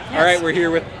All right, we're here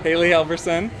with Haley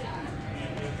Halverson.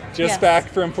 Just back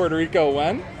from Puerto Rico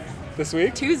when? This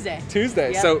week? Tuesday.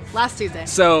 Tuesday. Yep. So last Tuesday.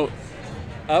 So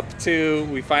up to,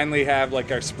 we finally have like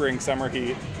our spring summer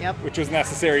heat. Yep. Which was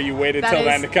necessary. You waited till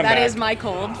then to come back. That is my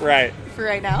cold. Right. For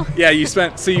right now. Yeah,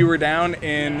 you were down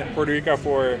in Puerto Rico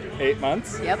for 8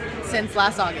 months? Yep, since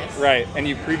last August. Right, and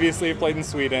you previously played in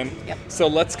Sweden. Yep. So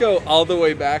let's go all the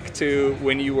way back to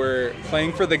when you were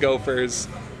playing for the Gophers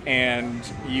and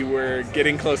you were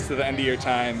getting close to the end of your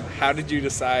time. How did you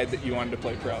decide that you wanted to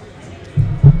play pro?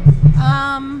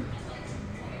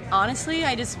 Honestly,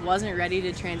 I just wasn't ready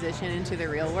to transition into the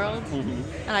real world.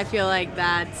 Mm-hmm. And I feel like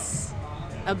that's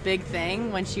a big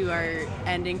thing once you are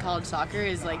ending college soccer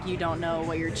is like you don't know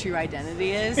what your true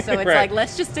identity is. So it's Right. like,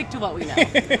 let's just stick to what we know.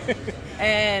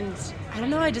 And I don't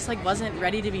know, I just like wasn't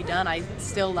ready to be done. I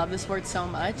still love the sport so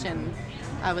much, and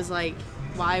I was like,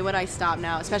 why would I stop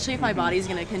now? Especially if my body's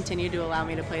going to continue to allow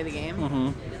me to play the game.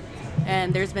 Mm-hmm.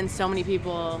 And there's been so many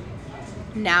people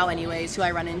now anyways who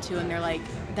I run into and they're like,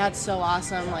 that's so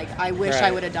awesome, like I wish Right.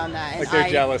 I would have done that. And Like they're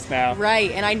jealous now.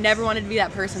 Right, and I never wanted to be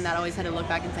that person that always had to look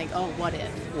back and think, oh, what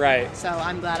if? Right. So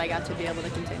I'm glad I got to be able to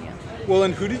continue. Well,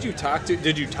 and who did you talk to?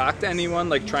 Did you talk to anyone,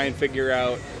 like try and figure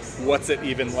out what's it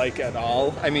even like at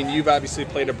all? I mean, you've obviously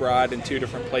played abroad in 2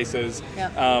 different places.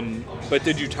 Yep. But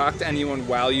did you talk to anyone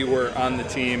while you were on the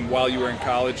team, while you were in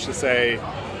college, to say,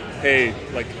 hey,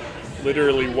 like,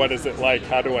 literally, what is it like?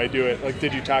 How do I do it? Like,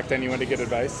 did you talk to anyone to get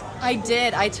advice? I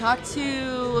did. I talked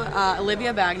to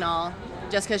Olivia Bagnall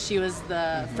just because she was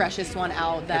the freshest one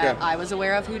out that Okay. I was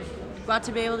aware of who got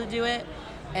to be able to do it,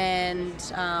 and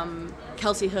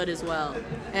Kelsey Hood as well,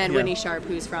 and Yeah. Whitney Sharp,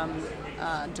 who's from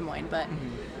Des Moines. But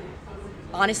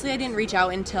honestly, I didn't reach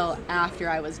out until after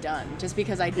I was done, just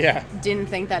because I didn't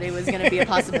think that it was going to be a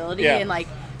possibility. Yeah. And like,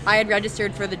 I had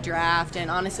registered for the draft and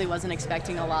honestly wasn't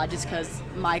expecting a lot just because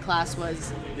my class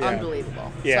was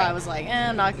unbelievable. Yeah. So I was like,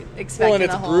 I'm not expecting Well, and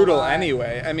it's a whole brutal lot.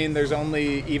 anyway. I mean, there's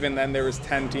only, even then there was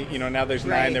 10 teams, now there's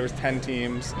 9, Right. there was 10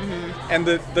 teams. Mm-hmm. And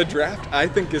the draft, I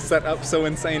think, is set up so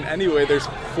insane anyway. There's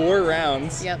 4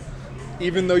 rounds. Yep.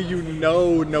 Even though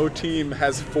no team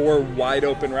has 4 wide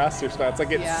open roster spots.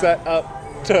 Like, it's set up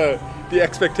to, the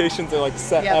expectations are like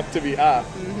set up to be off.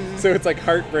 So it's like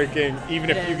heartbreaking.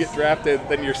 Even if you get drafted,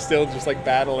 then you're still just like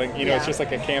battling. It's just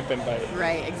like a camp invite.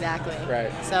 Right, exactly.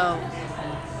 Right. So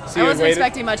you I wasn't waited-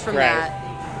 expecting much from Right.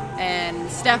 that.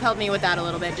 And Steph helped me with that a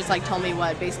little bit, just like told me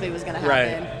what basically was going to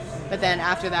happen. Right. But then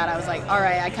after that, I was like, all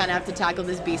right, I kind of have to tackle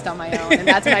this beast on my own. And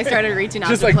that's when I started reaching out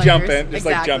Just to like players. jump in. Just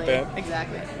like exactly. jump in.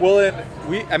 Exactly. Well,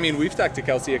 we've talked to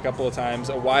Kelsey a couple of times.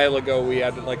 A while ago, we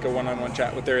had like a one-on-one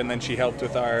chat with her, and then she helped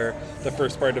with the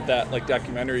first part of that like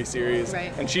documentary series.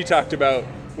 Right. And she talked about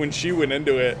when she went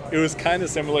into it, it was kind of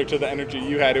similar to the energy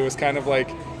you had. It was kind of like,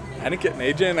 I didn't get an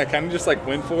agent. I kind of just like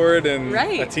went for it, and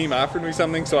a team offered me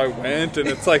something, so I went. And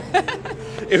it's like,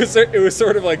 it was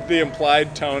sort of like the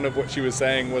implied tone of what she was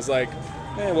saying was like,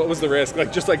 what was the risk?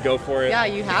 Like, just like go for it. Yeah,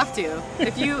 you have to.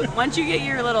 Once you get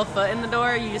your little foot in the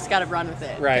door, you just got to run with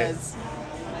it. Right. Because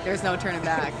there's no turning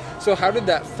back. So how did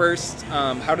that first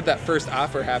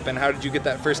offer happen? How did you get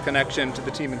that first connection to the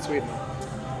team in Sweden?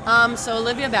 So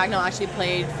Olivia Bagnall actually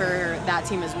played for that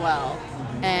team as well.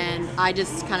 And I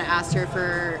just kind of asked her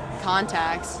for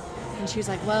contacts. And she was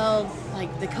like, well,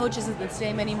 like the coach isn't the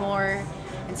same anymore.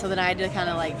 And so then I had to kind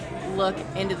of like look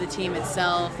into the team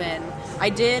itself. And I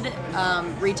did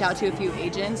reach out to a few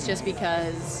agents just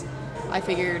because I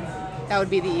figured that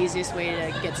would be the easiest way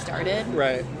to get started.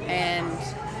 Right. And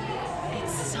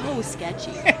it's so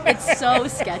sketchy. It's so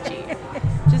sketchy.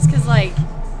 Just because like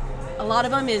a lot of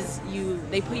them is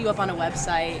they put you up on a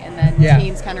website and then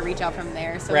teams kind of reach out from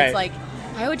there. So it's like,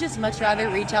 I would just much rather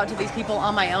reach out to these people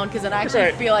on my own because then I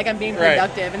actually feel like I'm being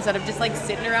productive instead of just like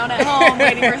sitting around at home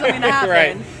waiting for something to happen.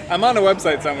 Right. I'm on a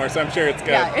website somewhere, so I'm sure it's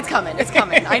good. Yeah, it's coming. It's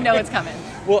coming. I know it's coming.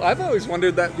 Well, I've always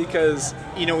wondered that because,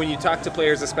 when you talk to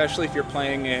players, especially if you're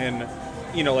playing in,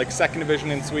 like second division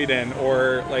in Sweden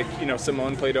or like,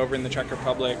 Simone played over in the Czech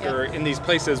Republic or in these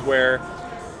places where,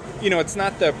 it's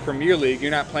not the Premier League.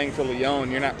 You're not playing for Lyon.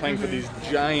 You're not playing for these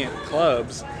giant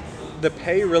clubs. The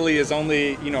pay really is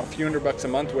only, a few $100 a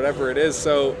month, whatever it is.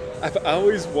 So I've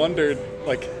always wondered,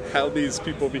 like, how these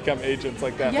people become agents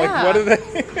like that. Yeah. Like, what are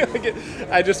they? Like,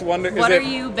 I just wonder. What are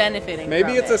you benefiting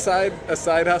Maybe from it's a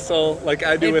side hustle like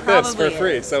I do It with this for probably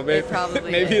free. is. So maybe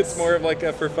It it's more of like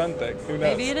a for fun thing. Who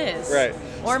knows? Maybe it is. Right.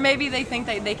 Or maybe they think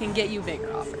that they can get you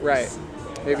bigger offers. Right.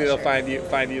 Maybe they'll find you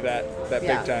that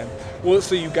big time. Well,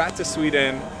 so you got to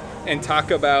Sweden and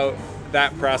talk about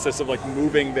that process of like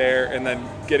moving there and then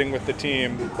getting with the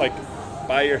team like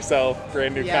by yourself,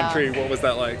 brand new country. What was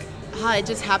that like? It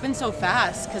just happened so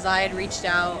fast because I had reached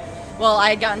out Well,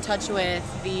 I got in touch with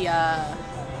the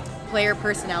player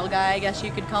personnel guy, I guess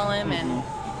you could call him, and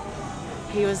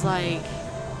he was like,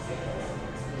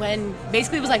 when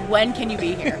can you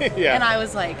be here? Yeah. And I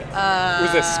was like,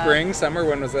 Was this spring, summer?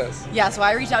 When was this? Yeah, so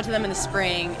I reached out to them in the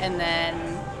spring, and then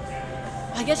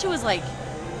I guess it was like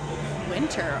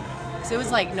winter. So it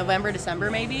was like November, December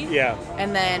maybe. Yeah.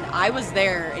 And then I was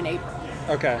there in April.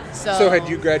 Okay. So had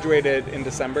you graduated in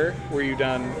December? Were you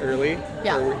done early?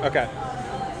 Yeah. Okay.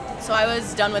 So I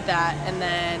was done with that, and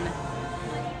then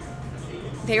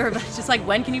they were just like,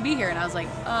 when can you be here? And I was like,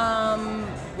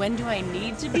 when do I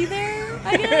need to be there,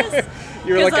 I guess?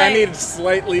 You were like, I need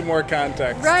slightly more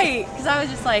context. Right, because I was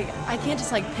just like, I can't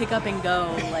just like pick up and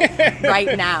go like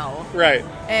right now. Right.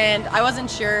 And I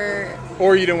wasn't sure.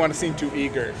 Or you didn't want to seem too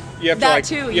eager. You have that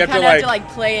to like, too. You kind of have to like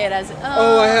play it as,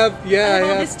 I have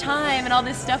all this time and all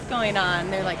this stuff going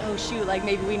on. They're like, oh shoot, like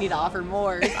maybe we need to offer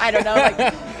more. I don't know, like,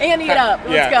 ante it up.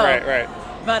 Let's go. Right.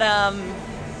 But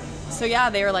so yeah,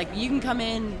 they were like, you can come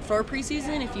in for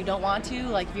preseason if you don't want to.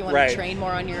 Like if you want to train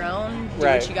more on your own, do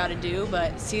what you got to do.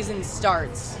 But season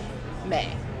starts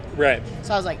May. Right.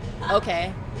 So I was like,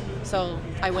 okay. So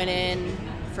I went in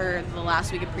for the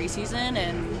last week of preseason,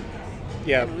 and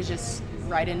it was just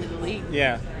right into the league.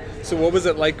 Yeah. So what was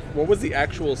it like? What was the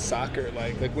actual soccer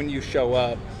like? Like when you show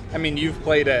up, I mean, you've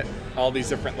played at all these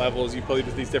different levels, you played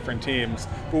with these different teams,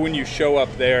 but when you show up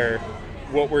there,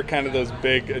 what were kind of those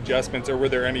big adjustments, or were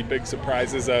there any big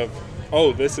surprises of,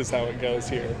 oh, this is how it goes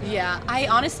here? Yeah, I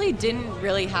honestly didn't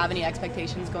really have any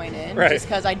expectations going in, just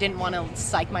because I didn't want to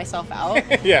psych myself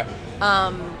out. Yeah.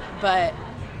 But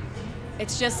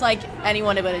it's just like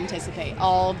anyone would anticipate.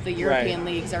 All of the European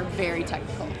leagues are very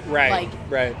technical. Right.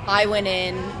 I went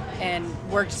in and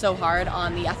worked so hard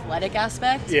on the athletic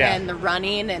aspect and the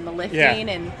running and the lifting,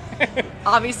 and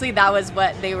obviously that was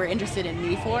what they were interested in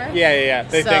me for. Yeah.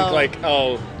 They think like,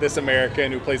 oh, this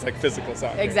American who plays like physical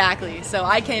soccer. Exactly. So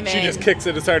I came in. She just kicks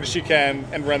it as hard as she can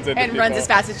and runs into people. Runs as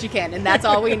fast as she can, and that's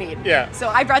all we need. Yeah. So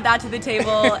I brought that to the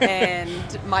table,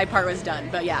 and my part was done.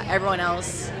 But yeah, everyone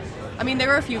else. I mean, there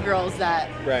were a few girls that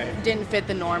didn't fit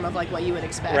the norm of like what you would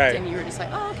expect, and you were just like,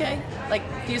 oh, okay. Like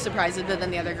a few surprises, but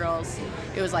then the other girls,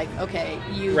 it was like, okay,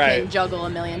 you can juggle a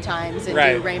million times and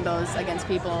do rainbows against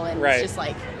people, and it's just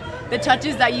like the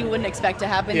touches that you wouldn't expect to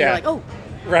happen. You're like, oh,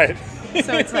 right.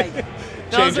 So it's like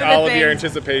change all of your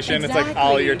anticipation. Exactly. It's like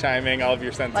all your timing, all of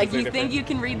your senses. Like you think you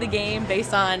can read the game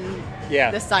based on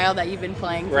the style that you've been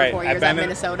playing for 4 years at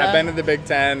Minnesota. I've been in the Big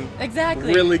Ten.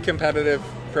 Exactly. Really competitive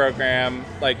program,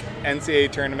 like NCAA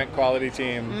tournament quality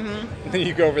team. Mm-hmm. And then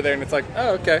you go over there and it's like,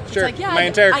 oh, okay, sure. Like, my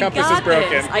entire compass is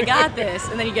broken. I got this.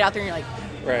 And then you get out there and you're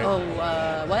like,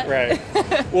 oh, what? Right.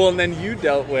 Well, and then you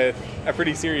dealt with a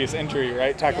pretty serious injury,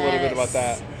 right? Talk a little bit about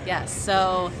that. Yes.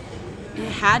 So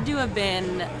it had to have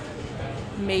been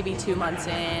maybe 2 months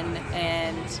in,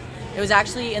 and it was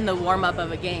actually in the warm-up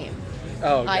of a game.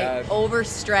 Oh, God. I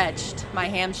overstretched my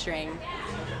hamstring,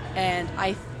 and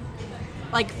I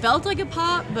felt like a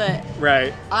pop, but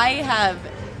I have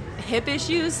hip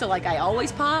issues, so like I always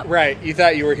pop. Right. You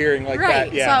thought you were hearing like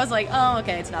that. Yeah. So I was like, oh,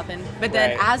 okay, it's nothing. But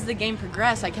then as the game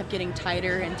progressed, I kept getting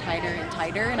tighter and tighter and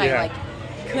tighter, and I like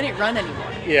couldn't run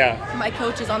anymore. Yeah. My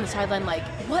coach is on the sideline like,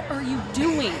 what are you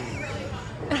doing?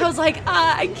 And I was like,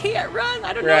 I can't run.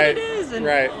 I don't know what it is. And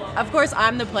of course,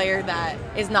 I'm the player that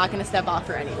is not going to step off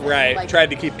for anything. Right. Like,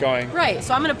 tried to keep going. Right.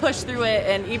 So I'm going to push through it,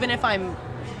 and even if I'm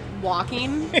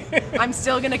walking, I'm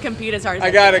still going to compete as hard as I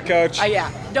can. got it, coach.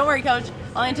 Don't worry, coach.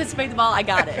 I'll anticipate the ball. I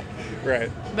got it.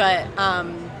 Right. But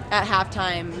at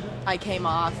halftime, I came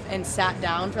off and sat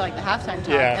down for like the halftime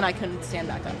talk, and I couldn't stand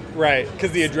back up. Right,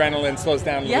 because the adrenaline slows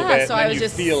down a little bit, so and I was you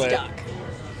just feel stuck. it.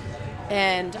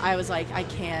 And I was like, I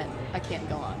can't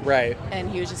go on. Right. And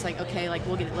he was just like, okay, like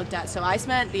we'll get it looked at. So I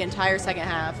spent the entire second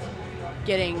half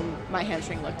getting my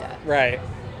hamstring looked at. Right.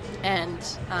 And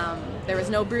there was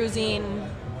no bruising,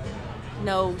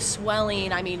 no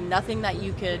swelling. I mean, nothing that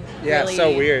you could really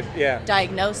so weird.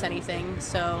 diagnose anything.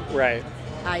 So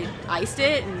I iced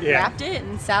it and wrapped it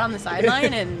and sat on the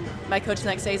sideline. And my coach the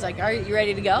next day is like, "Are you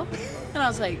ready to go?" And I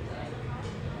was like,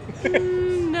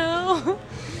 "No."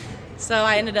 So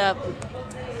I ended up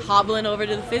hobbling over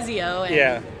to the physio,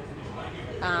 and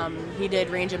he did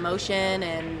range of motion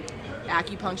and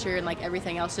acupuncture and like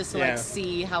everything else just to like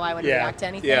see how I would react to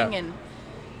anything. And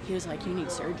he was like, "You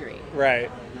need surgery." Right.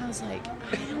 And I was like,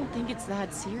 "I don't think it's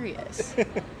that serious."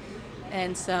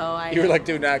 And so you were like,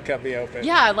 "Do not cut me open."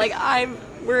 Yeah, like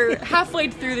we're halfway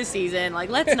through the season.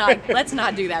 Like let's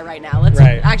not do that right now. Let's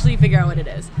actually figure out what it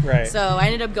is. Right. So I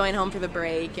ended up going home for the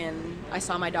break, and I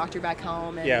saw my doctor back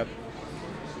home, and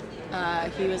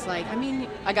he was like, I mean,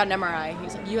 I got an MRI.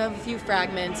 He's like, you have a few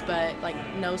fragments, but like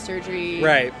no surgery.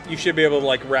 Right. You should be able to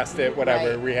like rest it,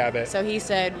 whatever, Right. rehab it. So he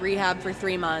said rehab for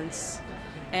 3 months.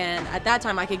 And at that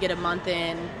time, I could get a month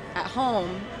in at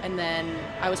home, and then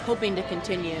I was hoping to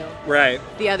continue Right.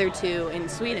 the other 2 in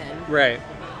Sweden. Right.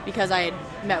 Because I had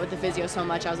met with the physio so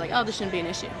much, I was like, oh, this shouldn't be an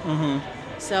issue. Mm-hmm.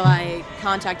 So I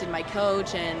contacted my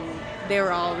coach, and they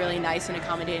were all really nice and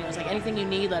accommodating. It was like, anything you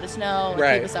need, let us know. Like,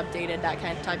 Right. keep us updated, that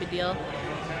kind of type of deal.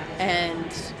 And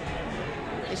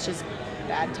it's just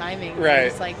bad timing. Right.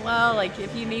 It's like, well, like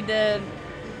if you need to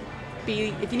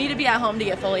be at home to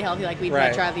get fully healthy, like we'd Right.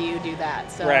 much rather you do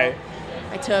that. So Right.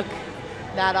 I took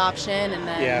that option, and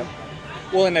then Yeah.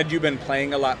 Well, and had you been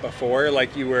playing a lot before?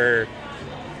 Like were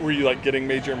you like getting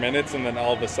major minutes and then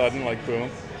all of a sudden like boom?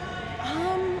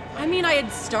 I mean, I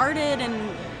had started and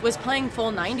was playing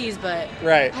full 90s, but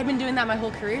Right. I'd been doing that my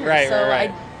whole career. Right, so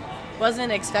right. I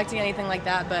wasn't expecting anything like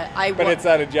that, but But it's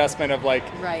that adjustment of like,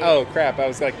 Right. oh crap, I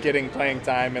was like getting playing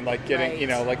time and like getting,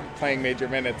 Right. like playing major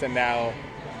minutes, and now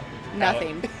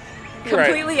nothing. Right.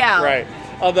 Completely out. Right.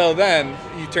 Although then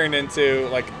you turned into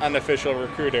like unofficial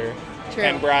recruiter True.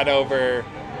 and brought over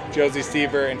Josie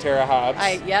Stever and Tara Hobbs.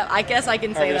 I guess I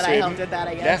can say over that Sweden. I helped with that,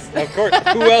 I guess. Yeah, of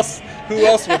course. Who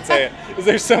else would say it? Is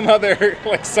there some other,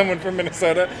 like someone from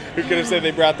Minnesota who could have said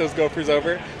they brought those Gophers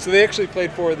over? So they actually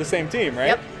played for the same team, right?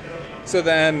 Yep. So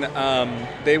then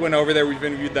they went over there. We've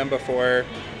interviewed them before.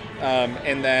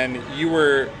 And then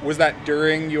was that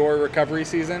during your recovery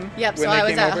season? Yep, when so they I was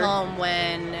came at over?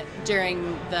 home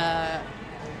during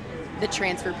the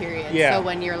transfer period. Yeah. So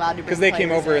when you're allowed to bring Because they came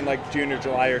players over in like June or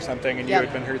July or something, and Yep. you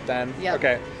had been hurt then. Yep.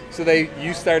 Okay. So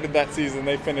you started that season.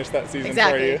 They finished that season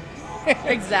Exactly. for you.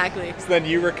 Exactly. So then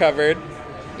you recovered,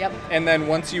 Yep. and then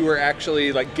once you were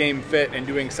actually like game fit and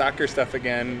doing soccer stuff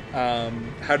again,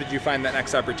 how did you find that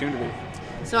next opportunity?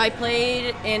 So I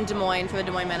played in Des Moines for the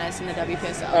Des Moines Menace in the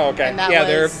WPSL. Oh, okay. And that Yeah,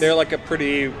 was, they're like a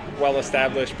pretty well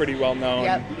established, pretty well known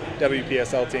Yep.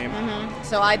 WPSL team.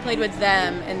 So I played with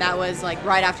them, and that was like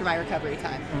right after my recovery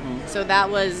time. Mm-hmm. So that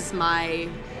was my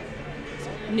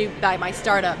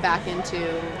startup back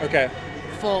into Okay.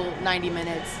 full 90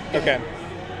 minutes. Okay.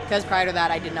 Because prior to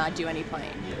that, I did not do any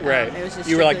playing. Right. It was just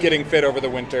you were like strictly- getting fit over the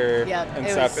winter Yep, and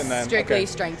it stuff, was and then strictly okay.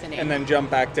 strengthening. And then jump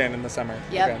back in the summer.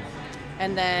 Yep. Okay.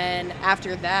 And then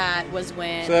after that was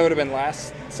when. So that would have been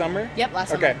last summer? Yep, last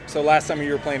summer. Okay, so last summer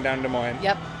you were playing down in Des Moines.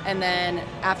 Yep. And then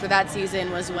after that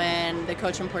season was when the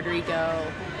coach from Puerto Rico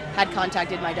had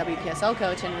contacted my WPSL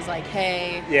coach and was like,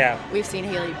 hey, Yeah. we've seen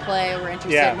Haley play. We're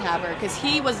interested Yeah. in having her. Because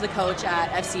he was the coach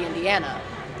at FC Indiana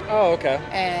Oh, okay.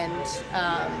 and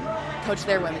coached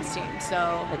their women's team.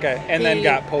 So Okay, and then he-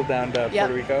 got pulled down to Yep.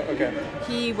 Puerto Rico? Okay.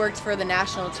 He worked for the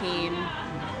national team.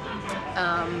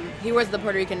 He was the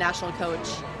Puerto Rican national coach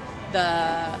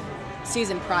the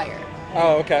season prior.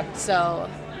 Oh, okay. So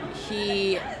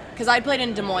because I played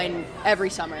in Des Moines every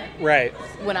summer Right.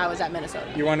 when I was at Minnesota.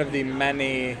 You're one of the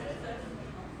many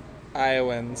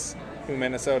Iowans who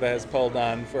Minnesota has pulled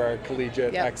on for our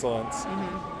collegiate Yep. excellence.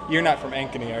 You're not from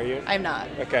Ankeny, are you? I'm not.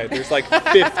 Okay, there's like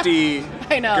 50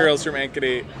 I know. girls from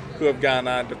Ankeny who have gone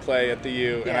on to play at the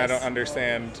U, and I Yes. don't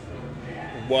understand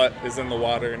what is in the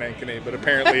water in Ankeny, but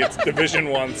apparently it's Division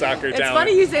I soccer It's talent.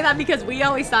 funny you say that because we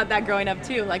always thought that growing up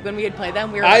too. Like when we would play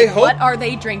them, we were I like, hope- what are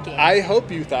they drinking? I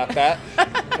hope you thought that.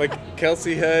 Like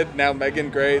Kelsey Hood, now Megan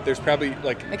Gray, there's probably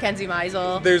like Mackenzie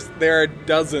Meisel. there are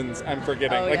dozens I'm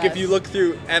forgetting. Oh, like yes. if you look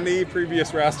through any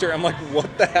previous roster, I'm like, what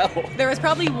the hell? There was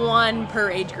probably one per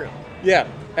age group. Yeah,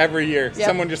 every year. Yep.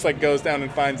 Someone just like goes down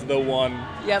and finds the one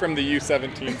Yep. from the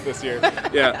U17s this year.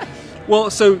 Yeah.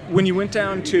 Well, so when you went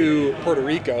down to Puerto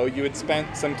Rico, you had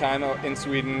spent some time in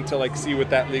Sweden to like see what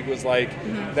that league was like.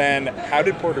 Mm-hmm. Then how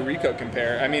did Puerto Rico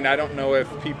compare? I mean, I don't know if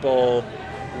people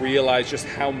realize just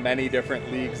how many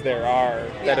different leagues there are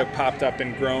that Yeah. have popped up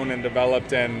and grown and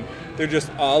developed, and they're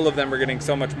just all of them are getting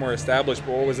so much more established.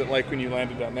 But what was it like when you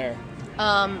landed down there?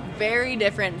 Very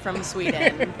different from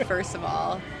Sweden, first of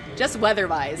all. Just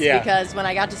weather-wise. Yeah. Because when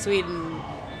I got to Sweden,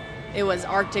 it was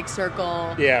Arctic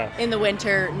Circle. Yeah. In the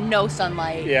winter, no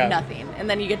sunlight, Yeah. nothing. And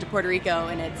then you get to Puerto Rico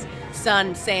and it's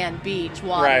sun, sand, beach,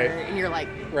 water, Right. and you're like,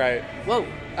 Right. whoa.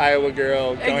 Iowa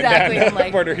girl going Exactly. down I'm to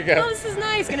like, Puerto Rico. oh, this is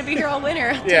nice. Gonna be here all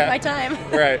winter. I'll Yeah. take my time.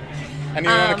 Right. And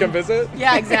you want to come visit?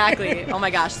 Yeah, exactly. Oh my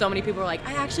gosh, so many people were like,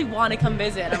 I actually want to come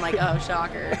visit. I'm like, oh,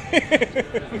 shocker.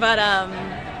 But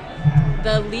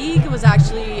the league was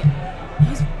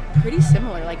pretty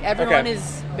similar. Like everyone Okay.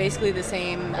 is basically the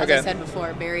same, as Okay. I said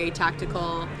before, very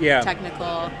tactical, Yeah.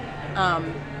 technical,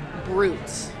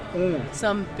 brutes.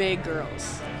 Some big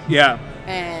girls. Yeah.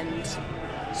 And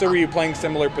So were you playing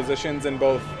similar positions in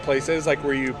both places? Like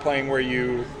were you playing where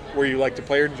you where you like to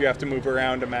play, or did you have to move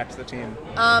around to match the team?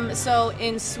 So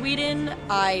in Sweden,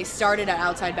 I started at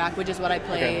outside back, which is what I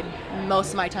played most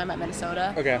of my time at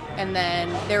Minnesota. Okay. And then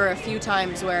there were a few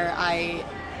times where I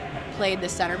played the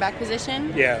center back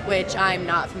position, which I'm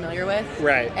not familiar with.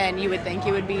 Right. And you would think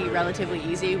it would be relatively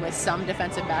easy with some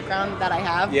defensive background that I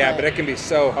have. Yeah, but it can be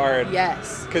so hard.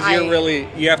 Yes. Because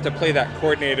you have to play that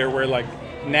coordinator where, like,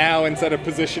 now instead of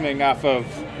positioning off of,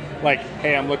 like,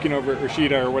 hey, I'm looking over at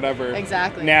Rashida or whatever.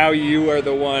 Exactly. Now you are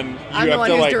the one. I'm the one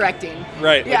who's directing.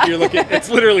 Right. Yeah. Like you're looking. It's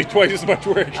literally twice as much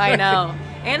work. I know.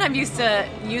 And I'm used to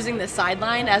using the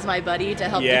sideline as my buddy to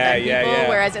help defend people,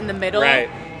 whereas in the middle,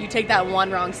 you take that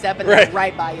one wrong step and they're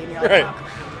right by you, and you're like,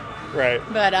 Right.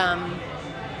 But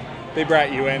they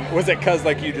brought you in. Was it because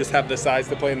like you just have the size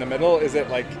to play in the middle? Is it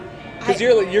like because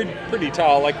you're pretty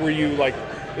tall? Like were you like?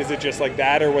 Is it just like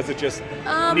that, or was it just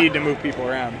need to move people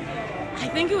around? I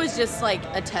think it was just like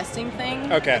a testing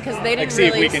thing. Okay. Because they didn't see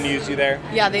if we can use you there.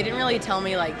 Yeah, they didn't really tell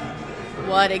me like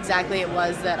what exactly it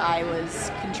was that I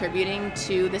was contributing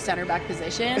to the center back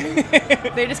position.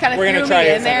 They just kind of threw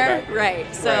me in there.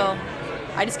 Right. So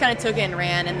I just kind of took it and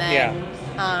ran. And then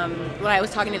when I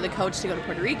was talking to the coach to go to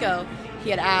Puerto Rico, he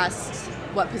had asked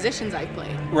what positions I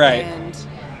played. Right. And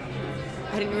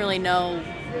I didn't really know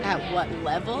at what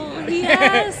level he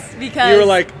asked because you were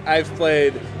like, I've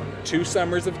played 2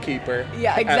 summers of keeper.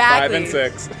 Yeah, exactly. At 5 and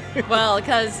 6. Well,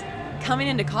 because coming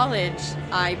into college,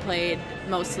 I played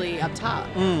mostly up top,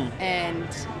 and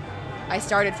I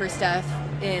started for Steph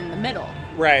in the middle.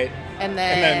 Right. And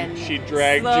then she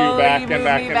dragged you back and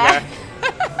back and back.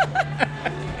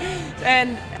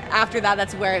 And after that,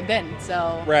 that's where I've been.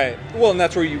 So. Right. Well, and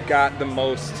that's where you got the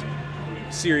most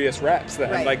serious reps then.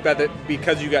 Right. Like that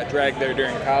because you got dragged there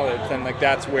during college, then like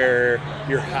that's where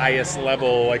your highest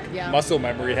level muscle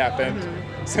memory happened.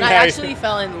 Mm-hmm. So and I actually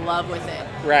fell in love with it.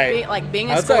 Right. Being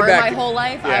a scorer my whole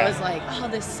life, I was like, oh,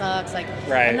 this sucks. Like,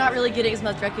 I'm not really getting as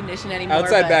much recognition anymore.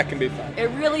 Outside back can be fun. It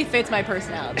really fits my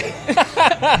personality.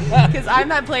 Because I'm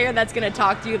that player that's going to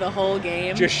talk to you the whole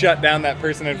game. Just shut down that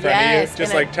person in front of you.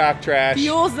 Just like talk trash.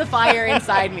 Fuels the fire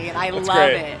inside me, and I love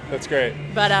it. That's great.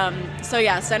 But,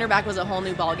 center back was a whole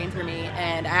new ballgame for me,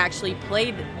 and I actually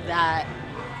played that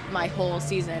my whole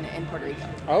season in Puerto Rico.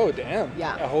 Oh, damn.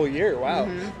 Yeah. A whole year. Wow.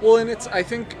 Mm-hmm. Well, and I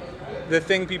think the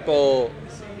thing people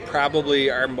probably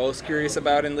are most curious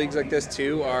about in leagues like this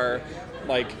too are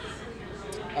like,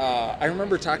 I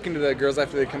remember talking to the girls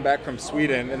after they come back from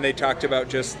Sweden, and they talked about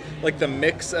just like the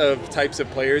mix of types of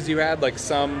players you had. Like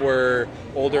some were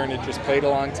older and had just played a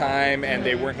long time, and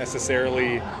they weren't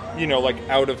necessarily, like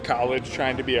out of college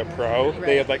trying to be a pro. Right.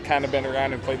 They had like kind of been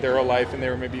around and played their whole life, and they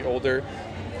were maybe older.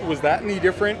 Was that any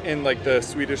different in like the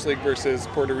Swedish league versus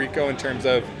Puerto Rico in terms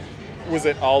of, was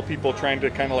it all people trying to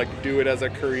kind of like do it as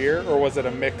a career, or was it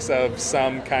a mix of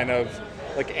some kind of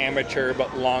like amateur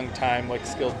but long time like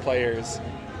skilled players?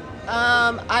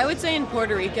 I would say in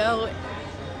Puerto Rico,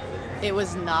 it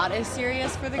was not as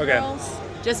serious for the girls,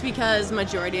 just because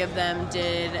majority of them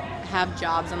did have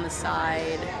jobs on the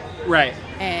side. Right.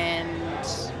 And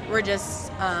were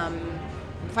just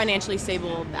financially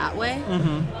stable that way.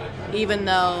 Mm-hmm. Even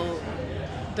though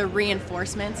the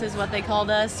reinforcements is what they called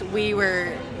us, we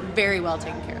were very well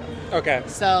taken care of. Okay.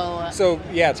 So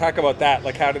yeah, talk about that.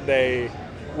 Like, how did they,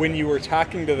 when you were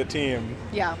talking to the team,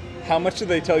 how much did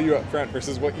they tell you up front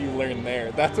versus what you learned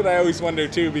there? That's what I always wonder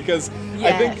too, because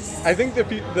I think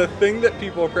the thing that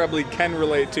people probably can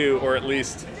relate to, or at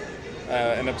least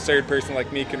an absurd person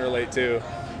like me can relate to,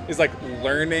 is like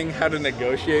learning how to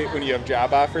negotiate when you have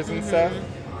job offers and stuff.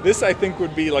 This, I think,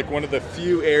 would be like one of the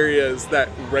few areas that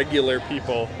regular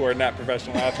people who are not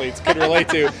professional athletes could relate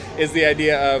to, is the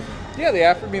idea of, they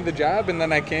offered me the job and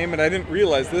then I came and I didn't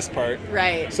realize this part.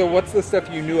 Right. So what's the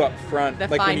stuff you knew up front? The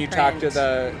like when you fine talk to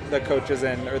the coaches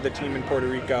or the team in Puerto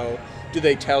Rico, do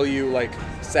they tell you like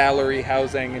salary,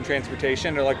 housing, and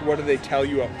transportation? Or like what do they tell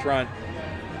you up front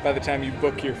by the time you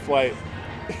book your flight?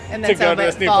 And then so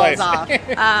it falls off.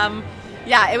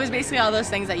 It was basically all those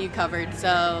things that you covered.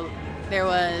 So there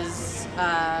was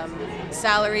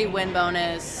salary, win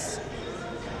bonus.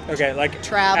 Okay, like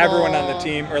travel. Everyone on the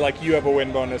team, or like you have a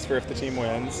win bonus for if the team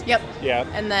wins. Yep. Yeah.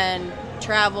 And then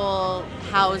travel,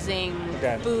 housing,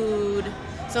 food.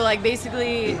 So like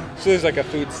basically. So there's like a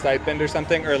food stipend or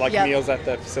something, or like meals at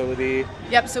the facility.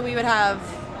 Yep. So we would have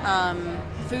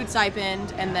food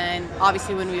stipend, and then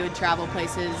obviously when we would travel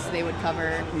places, they would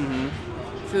cover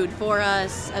food for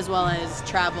us, as well as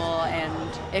travel,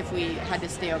 and if we had to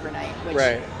stay overnight,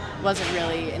 which wasn't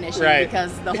really an issue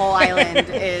because the whole island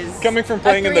is coming from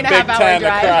playing in the Big Ten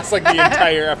across like the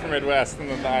entire Upper Midwest and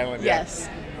then the island. Yes.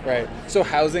 Right. So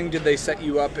housing, did they set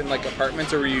you up in like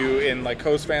apartments, or were you in like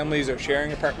host families or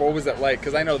sharing apartments? What was it like?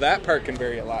 Because I know that part can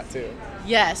vary a lot too.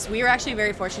 Yes, we were actually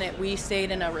very fortunate. We stayed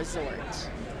in a resort.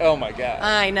 Oh my God.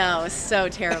 I know, it's so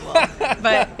terrible.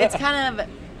 But it's kind of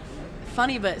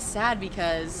funny but sad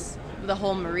because the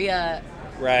whole Maria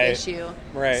issue.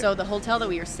 Right. So the hotel that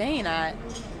we were staying at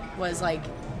was like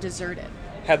deserted.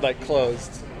 Had like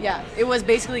closed. Yeah, it was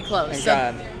basically closed. And so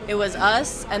gone. It was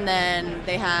us, and then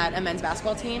they had a men's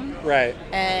basketball team. Right.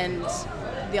 And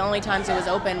the only times it was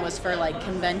open was for like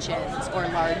conventions or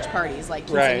large parties like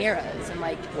quinceañeras and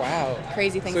like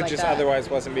crazy things like that. So it just otherwise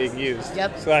wasn't being used.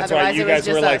 Yep. So that's Otherwise, why you guys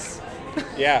were like, us.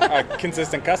 a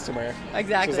consistent customer.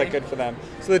 Exactly. So was that good for them?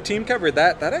 So the team covered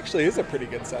that. That actually is a pretty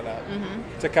good setup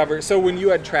to cover. So when you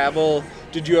had travel,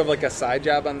 did you have like a side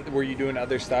job were you doing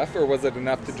other stuff, or was it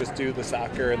enough to just do the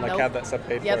soccer and like have that stuff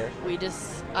paid for? We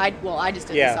just, I just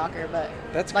did the soccer, but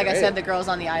that's like great. I said, the girls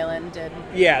on the island did.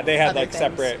 Yeah, they had like things.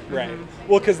 separate, right?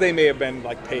 Well, because they may have been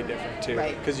like paid different too,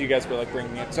 right? Because you guys were like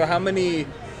bringing it. So how many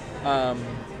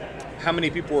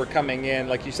people were coming in?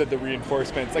 Like you said, the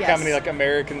reinforcements. Like how many like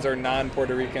Americans or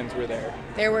non-Puerto Ricans were there?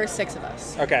 There were 6 of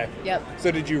us. Okay. Yep.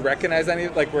 So did you recognize any?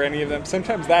 Like were any of them?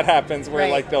 Sometimes that happens where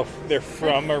like they're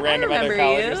from a random other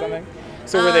college or something.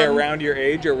 So were they around your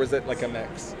age, or was it like a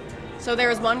mix? So there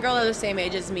was one girl of the same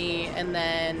age as me, and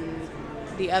then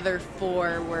the other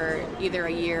 4 were either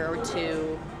a year or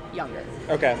 2 younger.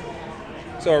 Okay.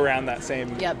 So around that same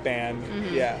band.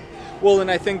 Yeah. Well, and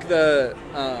I think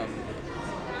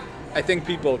I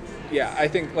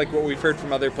think like what we've heard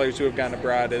from other players who have gone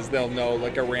abroad is they'll know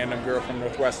like a random girl from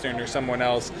Northwestern or someone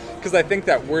else, because I think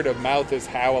that word of mouth is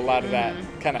how a lot of that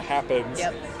kind of happens.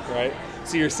 Yep. Right?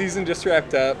 So your season just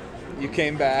wrapped up. You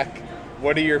came back.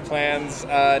 What are your plans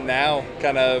now,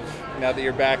 now that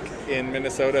you're back in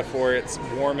Minnesota for its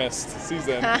warmest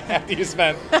season after you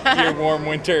spent your warm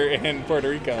winter in Puerto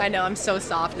Rico? I know, I'm so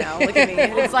soft now. Look at me.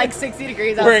 It's like 60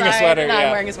 degrees outside. Wearing a sweater, and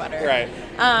I'm wearing a sweater. Right.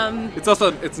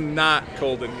 It's not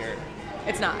cold in here.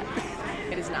 It's not.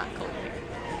 It is not cold here.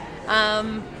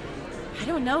 I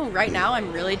don't know. Right now,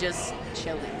 I'm really just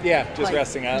chilling. Yeah, just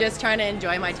resting up. Just trying to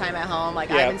enjoy my time at home. Like,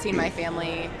 I haven't seen my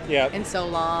family in so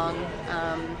long.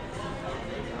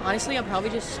 Honestly, I'll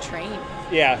probably just train.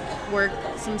 Yeah. Work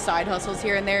some side hustles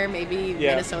here and there, maybe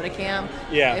Minnesota camp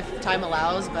if time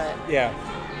allows, but... Yeah.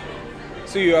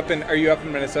 So are you up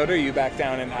in Minnesota, or are you back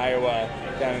down in Iowa,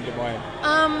 down in Des Moines?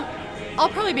 I'll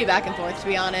probably be back and forth, to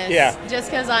be honest. Yeah. Just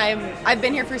because I've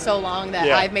been here for so long that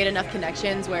I've made enough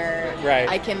connections where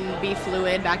I can be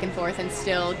fluid back and forth and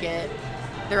still get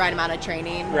the right amount of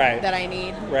training that I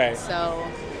need. Right. So...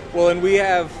 Well, and we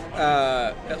have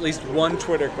at least one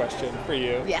Twitter question for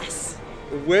you. Yes.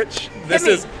 This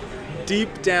is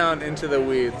deep down into the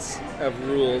weeds of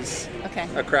rules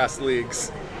across leagues.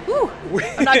 Whew.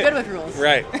 I'm not good with rules.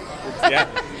 Right. Yeah.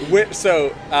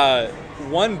 So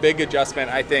one big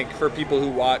adjustment, I think, for people who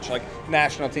watch like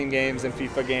national team games and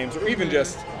FIFA games, or even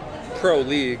just pro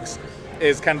leagues,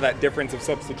 is kind of that difference of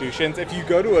substitutions. If you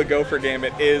go to a Gopher game,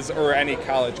 or any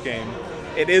college game,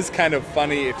 it is kind of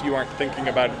funny if you aren't thinking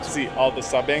about it to see all the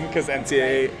subbing, because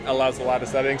NCAA allows a lot of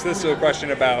subbing. So this is a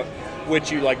question about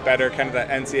which you like better, kind of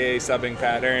the NCAA subbing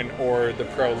pattern or the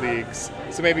pro leagues.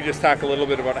 So maybe just talk a little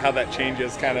bit about how that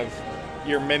changes kind of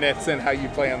your minutes and how you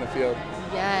play on the field.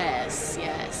 Yes.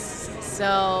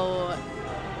 So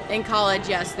in college,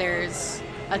 there's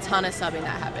a ton of subbing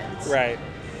that happens. Right.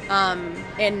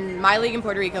 In my league in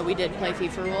Puerto Rico, we did play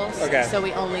FIFA rules. Okay. So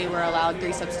we only were allowed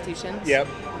 3 substitutions. Yep.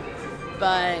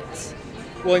 But...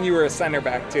 Well, and you were a center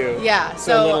back too. Yeah.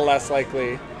 So a little less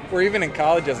likely. Or even in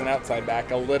college as an outside back,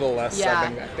 a little less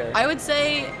subbing back there. I would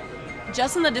say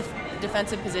just in the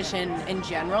defensive position in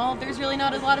general, there's really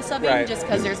not a lot of subbing, just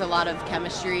because there's a lot of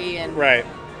chemistry and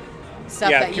stuff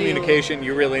that communication,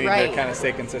 you really need to kind of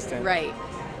stay consistent. Right.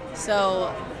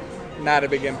 So... Not a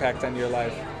big impact on your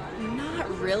life. Not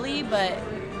really, but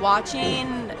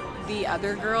watching... the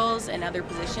other girls in other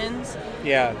positions,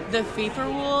 the FIFA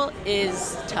rule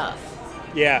is tough.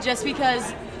 Yeah. Just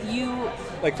because you...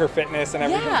 Like for fitness and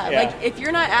everything? Yeah, like if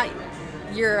you're not at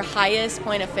your highest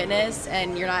point of fitness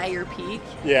and you're not at your peak,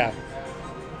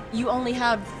 you only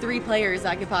have 3 players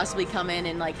that could possibly come in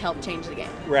and like help change the game.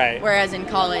 Right. Whereas in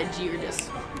college, you're just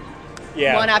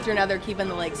one after another keeping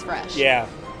the legs fresh. Yeah.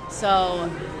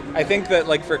 So... I think that,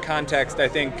 like, for context, I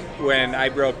think when I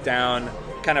broke down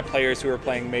kind of players who were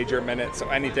playing major minutes, so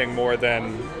anything more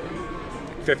than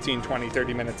 15, 20,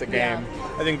 30 minutes a game.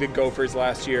 I think the Gophers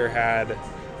last year had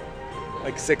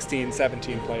like 16,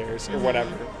 17 players or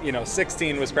whatever.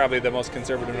 16 was probably the most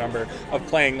conservative number of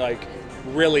playing like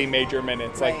really major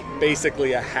minutes, like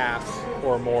basically a half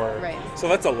or more. Right. So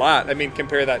that's a lot. I mean,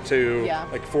 compare that to Yeah.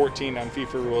 like 14 on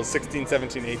FIFA rules, 16,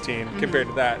 17, 18, compared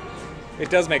to that. It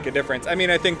does make a difference. I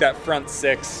mean, I think that front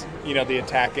six, the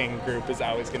attacking group is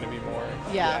always going to be more.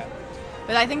 Yeah.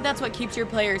 But I think that's what keeps your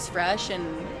players fresh, and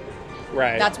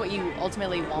Right. that's what you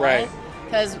ultimately want. Right.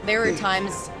 Because there were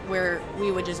times where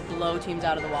we would just blow teams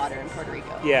out of the water in Puerto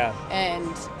Rico. Yeah. And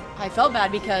I felt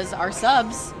bad because our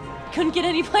subs couldn't get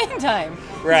any playing time.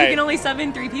 'Cause Right. you can only sub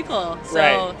in 3 people. So,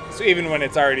 Right. So even when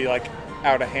it's already like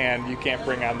out of hand, you can't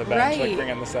bring on the bench, like bring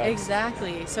on the subs.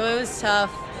 Exactly. So it was tough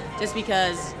just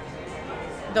because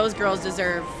those girls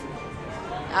deserve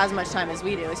as much time as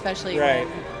we do, especially Right.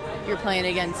 when you're playing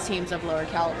against teams of lower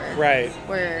caliber. Right.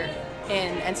 Where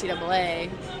in NCAA,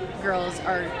 girls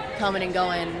are coming and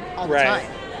going all the Right. time.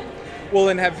 Well,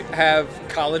 and have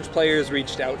college players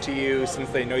reached out to you since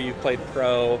they know you've played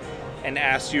pro and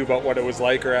asked you about what it was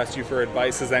like or asked you for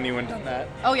advice? Has anyone done that?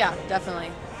 Oh yeah,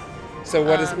 definitely. So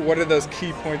what are those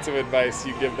key points of advice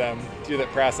you give them through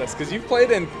that process? Because you've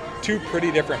played in 2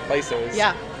 pretty different places.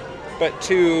 Yeah. But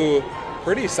 2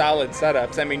 pretty solid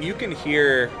setups. I mean, you can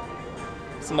hear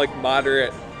some like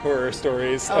moderate horror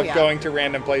stories of going to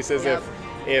random places Yep.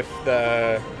 if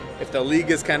the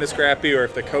league is kind of scrappy, or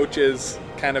if the coach is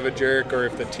kind of a jerk, or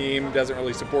if the team doesn't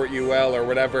really support you well, or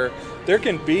whatever.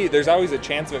 There's always a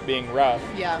chance of it being rough.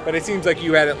 Yeah. But it seems like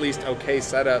you had at least okay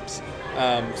setups.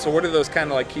 So what are those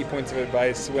kind of like key points of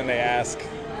advice when they ask?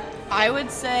 I would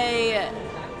say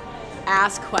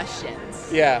ask questions.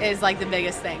 Yeah. Is like the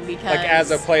biggest thing because Like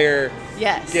as a player,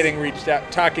 yes. getting reached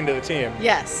out, talking to the team.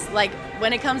 Yes. Like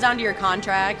when it comes down to your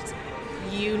contract,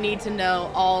 you need to know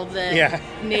all the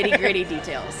nitty-gritty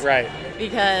details. Right.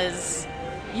 Because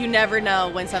you never know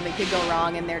when something could go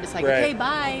wrong and they're just like, Right. okay,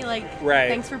 bye. Like, Right.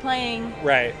 thanks for playing.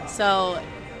 Right. So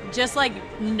just like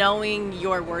knowing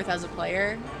your worth as a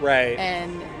player Right.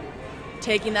 and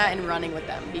taking that and running with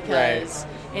them. Because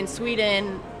in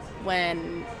Sweden,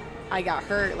 when I got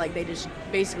hurt, like they just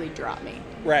basically dropped me.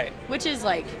 Right. Which is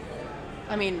like,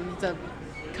 I mean, it's a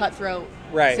cutthroat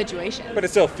situation. But it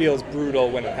still feels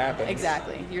brutal when it happens.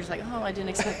 Exactly. You're just like, oh, I didn't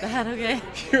expect that. Okay.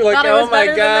 You're like, Thought I oh was my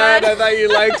better than God, that." I thought you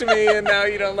liked me, and now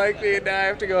you don't like me, and now I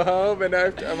have to go home, and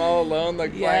I'm all alone,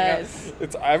 like flying Yes. out.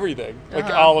 It's everything. Like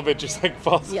Uh-huh. all of it just like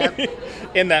falls Yep.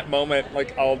 in that moment.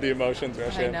 Like all the emotions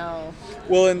rush I in. know.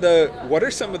 Well, what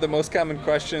are some of the most common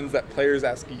questions that players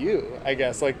ask you? I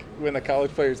guess like when the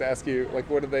college players ask you, like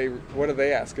what do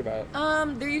they ask about?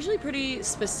 They're usually pretty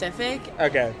specific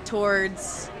Okay.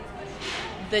 towards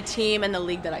the team and the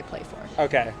league that I play for.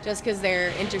 Okay. Just because they're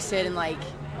interested in like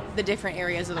the different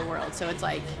areas of the world. So it's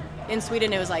like in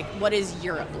Sweden, it was like, what is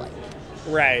Europe like?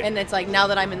 Right. And it's like now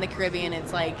that I'm in the Caribbean,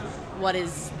 it's like, what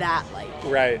is that like?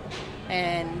 Right.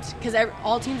 And because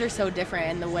all teams are so different,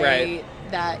 and the way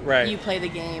that you play the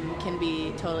game can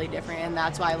be totally different. And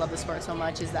that's why I love the sport so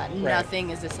much, is that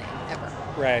nothing is the same ever.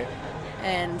 Right.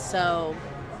 And so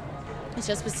it's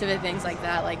just specific things like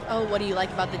that, like, oh, what do you like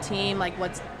about the team? Like,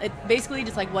 basically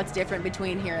just like what's different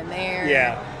between here and there.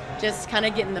 Yeah. Just kind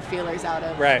of getting the feelers out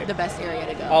of the best area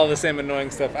to go. All the same annoying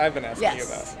stuff I've been asking you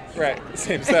about. Right,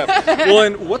 same stuff. Well,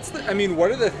 and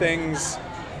what are the things,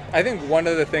 I think one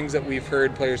of the things that we've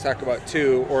heard players talk about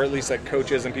too, or at least like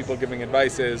coaches and people giving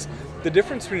advice, is the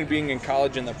difference between being in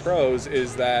college and the pros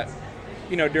is that,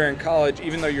 during college,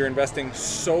 even though you're investing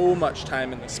so much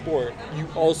time in the sport, you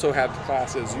also have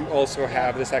classes, you also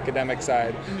have this academic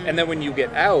side. Mm-hmm. And then when you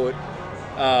get out,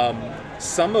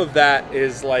 some of that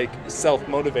is like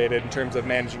self-motivated in terms of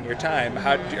managing your time.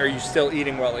 Are you still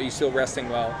eating well? Are you still resting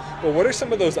well? But what are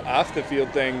some of those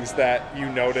off-the-field things that you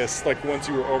noticed, like once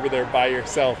you were over there by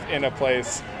yourself in a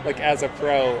place, like as a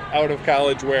pro, out of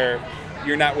college, where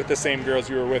you're not with the same girls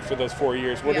you were with for those 4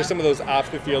 years? What are some of those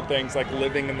off-the-field things, like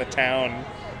living in the town,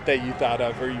 that you thought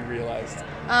of or you realized?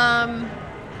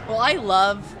 Well, I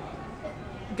love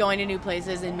going to new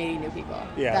places and meeting new people.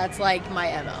 Yeah. That's like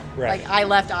my MO. Right. Like I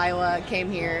left Iowa,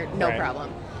 came here, no Right.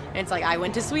 problem. And it's like I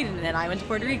went to Sweden and I went to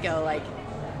Puerto Rico. Like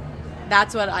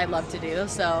that's what I love to do.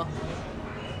 So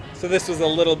this was a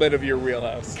little bit of your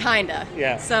wheelhouse. kinda.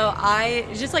 Yeah. So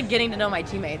it's just like getting to know my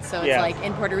teammates. So it's like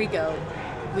in Puerto Rico,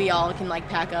 we all can like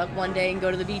pack up one day and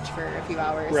go to the beach for a few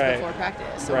hours before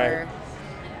practice. Right. Or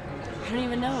I don't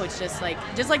even know. It's just like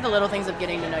the little things of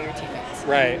getting to know your teammates.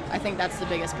 Right. And I think that's the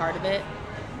biggest part of it.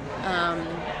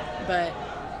 But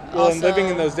well, also, and living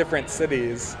in those different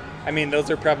cities, I mean, those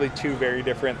are probably 2 very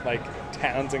different like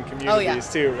towns and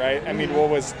communities too, right? Mm-hmm. I mean, what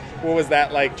was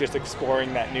that like, just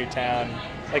exploring that new town?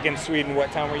 Like in Sweden,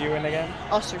 what town were you in again?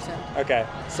 Östersund. Okay,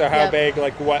 so how big?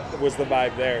 Like, what was the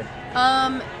vibe there?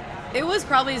 It was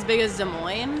probably as big as Des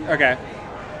Moines. Okay.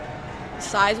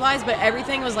 size-wise, but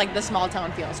everything was like the small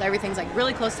town feel. So everything's like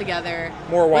really close together.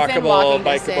 More within walkable, walking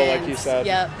bikeable, distance. like you said.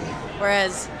 Yep.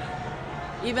 Whereas,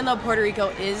 even though Puerto Rico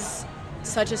is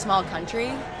such a small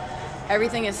country,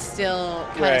 everything is still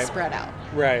kind Right. of spread out.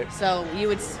 Right. So you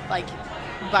would like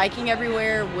biking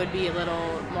everywhere would be a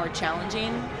little more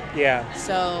challenging. Yeah.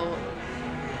 So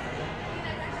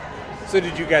So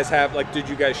did you guys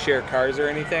share cars or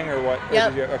anything, or what? Or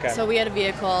yep. did you, okay. So we had a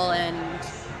vehicle, and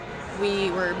we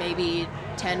were maybe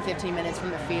 10, 15 minutes from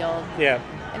the field. Yeah.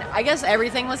 And I guess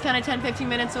everything was kind of 10, 15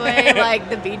 minutes away. Like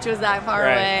the beach was that far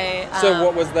Right. away.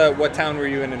 So what town were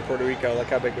you in Puerto Rico? Like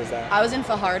how big was that? I was in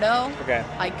Fajardo. Okay.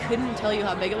 I couldn't tell you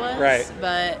how big it was. Right.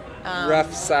 But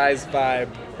Rough size vibe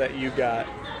that you got.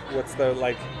 What's the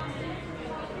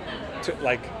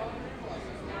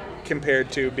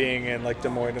compared to being in like Des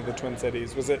Moines and the Twin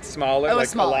Cities? Was it smaller? It was like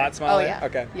smaller. a lot smaller? Oh yeah.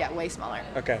 Okay. Yeah, way smaller.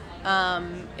 Okay.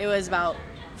 It was about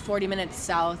 40 minutes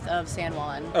south of San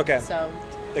Juan. Okay. So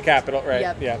The capital, right?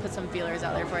 yep, Yeah. put some feelers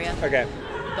out there for you. Okay.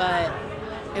 But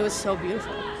it was so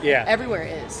beautiful. Yeah. Everywhere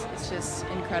is. It's just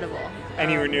incredible.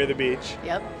 And you were near the beach.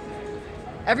 Yep.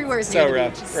 Everywhere is So near the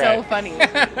rough, beach. It's right. so funny.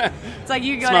 It's like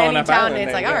you go Small to any enough town island, and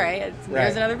it's like, there you all go. right, Right.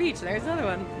 there's another beach, there's another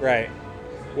one. Right.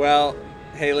 Well,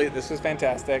 Haley, this was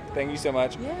fantastic. Thank you so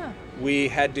much. Yeah. We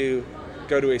had to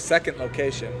go to a second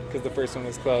location because the first one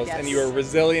was closed, Yes. and you were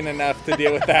resilient enough to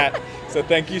deal with that. So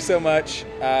thank you so much,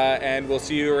 and we'll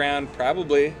see you around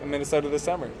probably in Minnesota this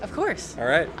summer. Of course. All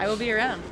right. I will be around.